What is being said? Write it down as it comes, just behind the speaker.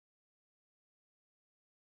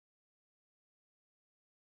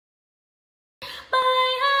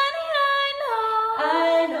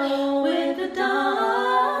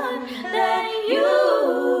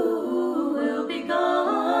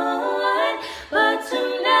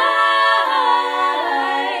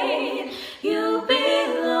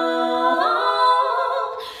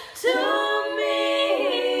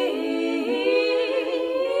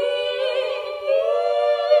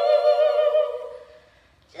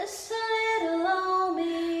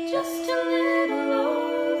just a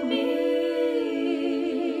little of me.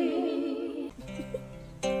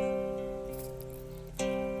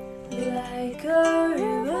 Like a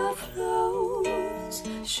river flows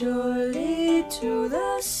surely to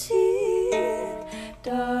the sea,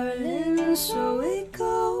 darling, so it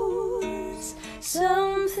goes.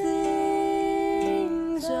 Some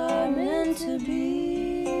things are meant to be.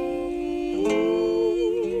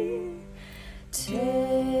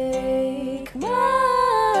 Take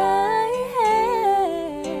my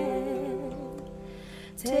hand,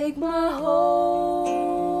 take my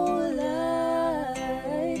whole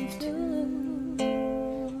life too,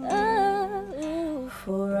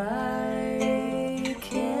 for I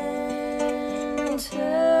can't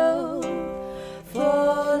help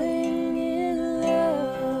falling in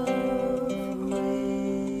love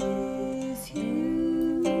with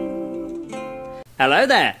you. Hello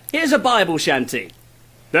there, here's a Bible shanty.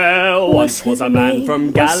 There once was a man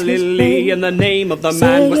from Galilee, and the name of the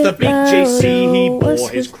man was the big JC. He bore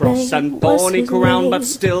his cross and thorny crown, but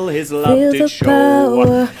still his love did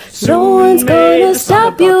show. No one's gonna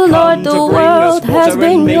stop you, Lord, the world has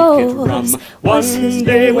been yours. One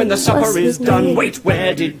day when the supper is done, wait,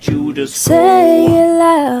 where did Judas go? Say it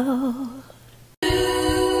loud.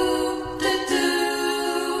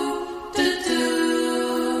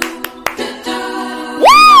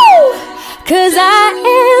 'Cause I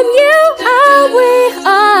am, you are, we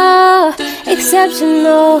are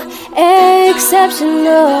exceptional,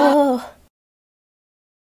 exceptional.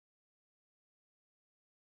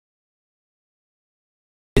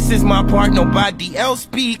 This is my part, nobody else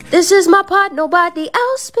speak. This is my part, nobody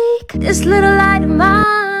else speak. This little light of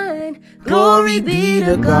mine, glory be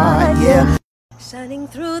to God, yeah. Shining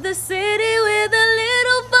through the city with a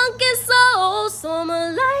little funky soul, so I'ma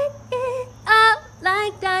light it up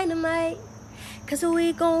like dynamite. 'Cause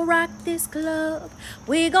we gon' rock this club,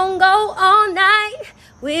 we gon' go all night,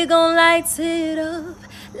 we gon' light it up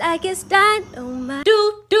like it's dynamite.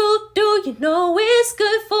 Do, you know it's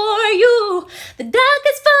good for you. The dark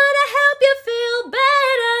is fun to help you feel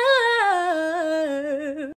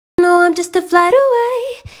better. No, I'm just a flight away.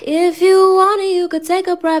 If you want it, you could take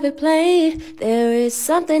a private plane. There is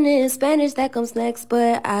something in Spanish that comes next,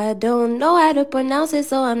 but I don't know how to pronounce it,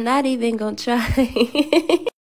 so I'm not even gonna try.